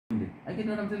I get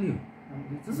what I'm telling you.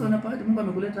 Sasa unapata Mungu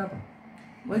amekuleta hapa.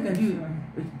 Why can't you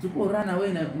run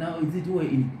away now? Is it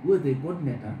where the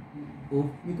coordinator of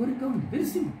Migori County? Very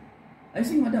simple. I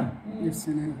see, madam. Yes,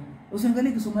 sir.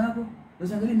 Usiangalie kisoma yako,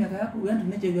 usiangalie miaka yako, we want to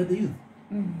nurture you at the youth.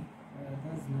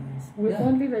 That's nice. We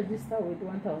only register with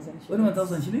 1,000 shillings. Only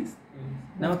 1,000 shillings?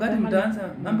 Na wakati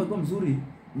mtaanza mambo kwa mzuri,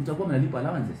 mtakuwa mnalipa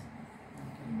allowances.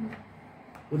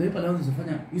 Unalipa allowances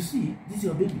ufanya, you see, this is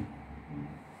your baby.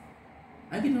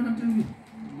 I get what I'm telling you.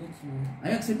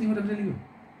 Are you accepting what I'm telling you?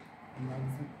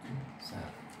 Sawa.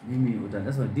 Mimi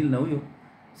utandaza deal na huyo.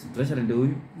 Treasurer ndio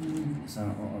huyu.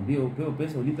 Sasa ndio upewe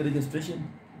pesa ulipe registration.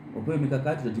 Upewe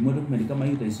mikakati za timo document kama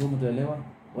hiyo utaisoma utaelewa.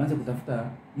 Uanze kutafuta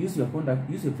use your contact,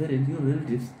 use your parents, your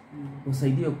relatives.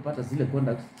 Usaidie kupata zile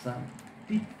contacts sana.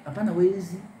 Hapana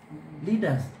wezi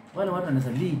leaders. Wale watu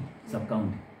wanaweza lead sub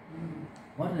county.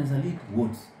 Watu wanaweza lead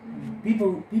wards.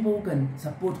 People who can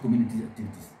support community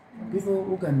activities.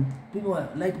 People are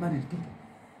like-minded people.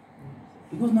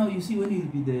 Because now you see when you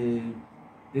be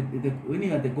when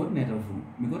you are the coordinator of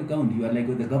Migori County, you are like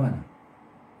with the governor.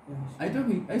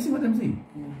 Yes. I see what I'm saying.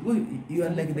 Yeah. Because you are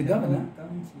like the governor.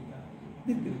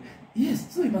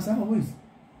 Yes, so you must have a voice.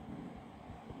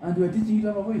 And we are teaching you to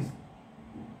have a voice.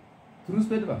 Through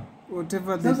Spedvak.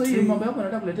 Whatever the tree. Sasa mambo yako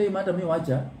nataka kuleta hii mata mimi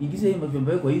wacha, ingize hii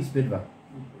mambo yako hii Spedvak.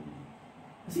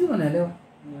 Si unaelewa?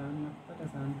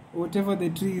 Whatever the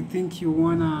tree you think you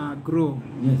wanna grow.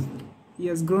 Yes. He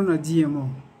has grown a GMO.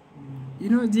 You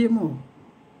know GMO?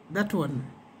 That one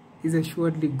is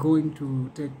assuredly going to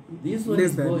take this one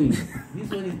less is than going.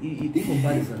 This one is in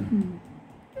comparison.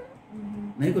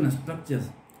 Na iko na structures.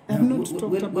 I'm not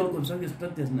talking about constructed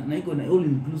structures. Na iko na all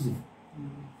inclusive.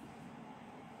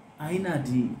 Aina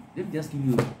ati, let me just give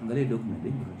you angalia document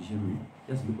hii condition.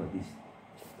 Just look at this.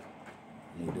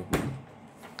 The document.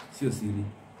 Sio siri.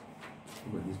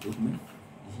 Look at this document.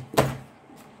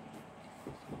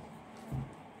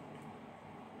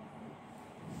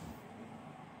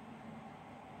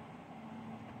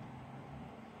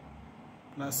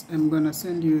 Plus, I'm gonna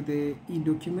send you the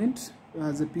e-document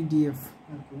as a PDF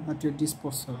at your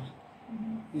disposal.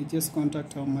 You just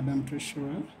contact our Madam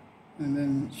Treasurer, and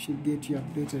then she'll get you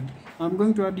updated. I'm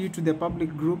going to add you to the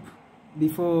public group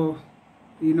before,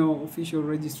 official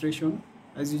registration,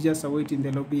 as you just await in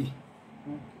the lobby.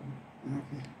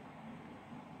 Okay.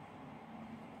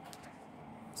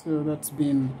 So that's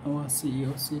been our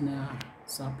CEO, Senior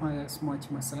Sir Pius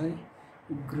Mwach Masai,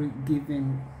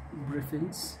 giving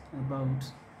briefings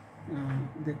about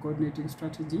the coordinating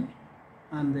strategy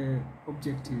and the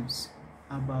objectives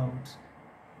about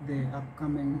the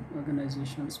upcoming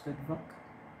organization Spedvak,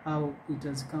 how it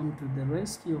has come to the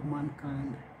rescue of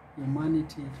mankind,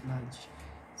 humanity at large,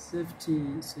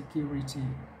 safety, security,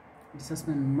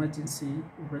 disaster and emergency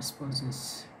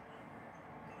responses.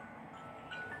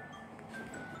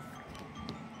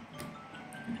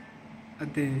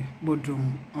 At the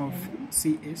boardroom of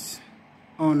CS,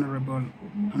 Honorable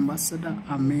Ambassador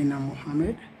Amina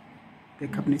Mohammed, the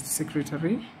Cabinet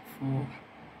Secretary for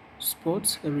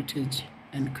Sports, Heritage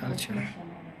and Culture.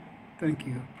 Thank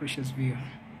you, precious viewer.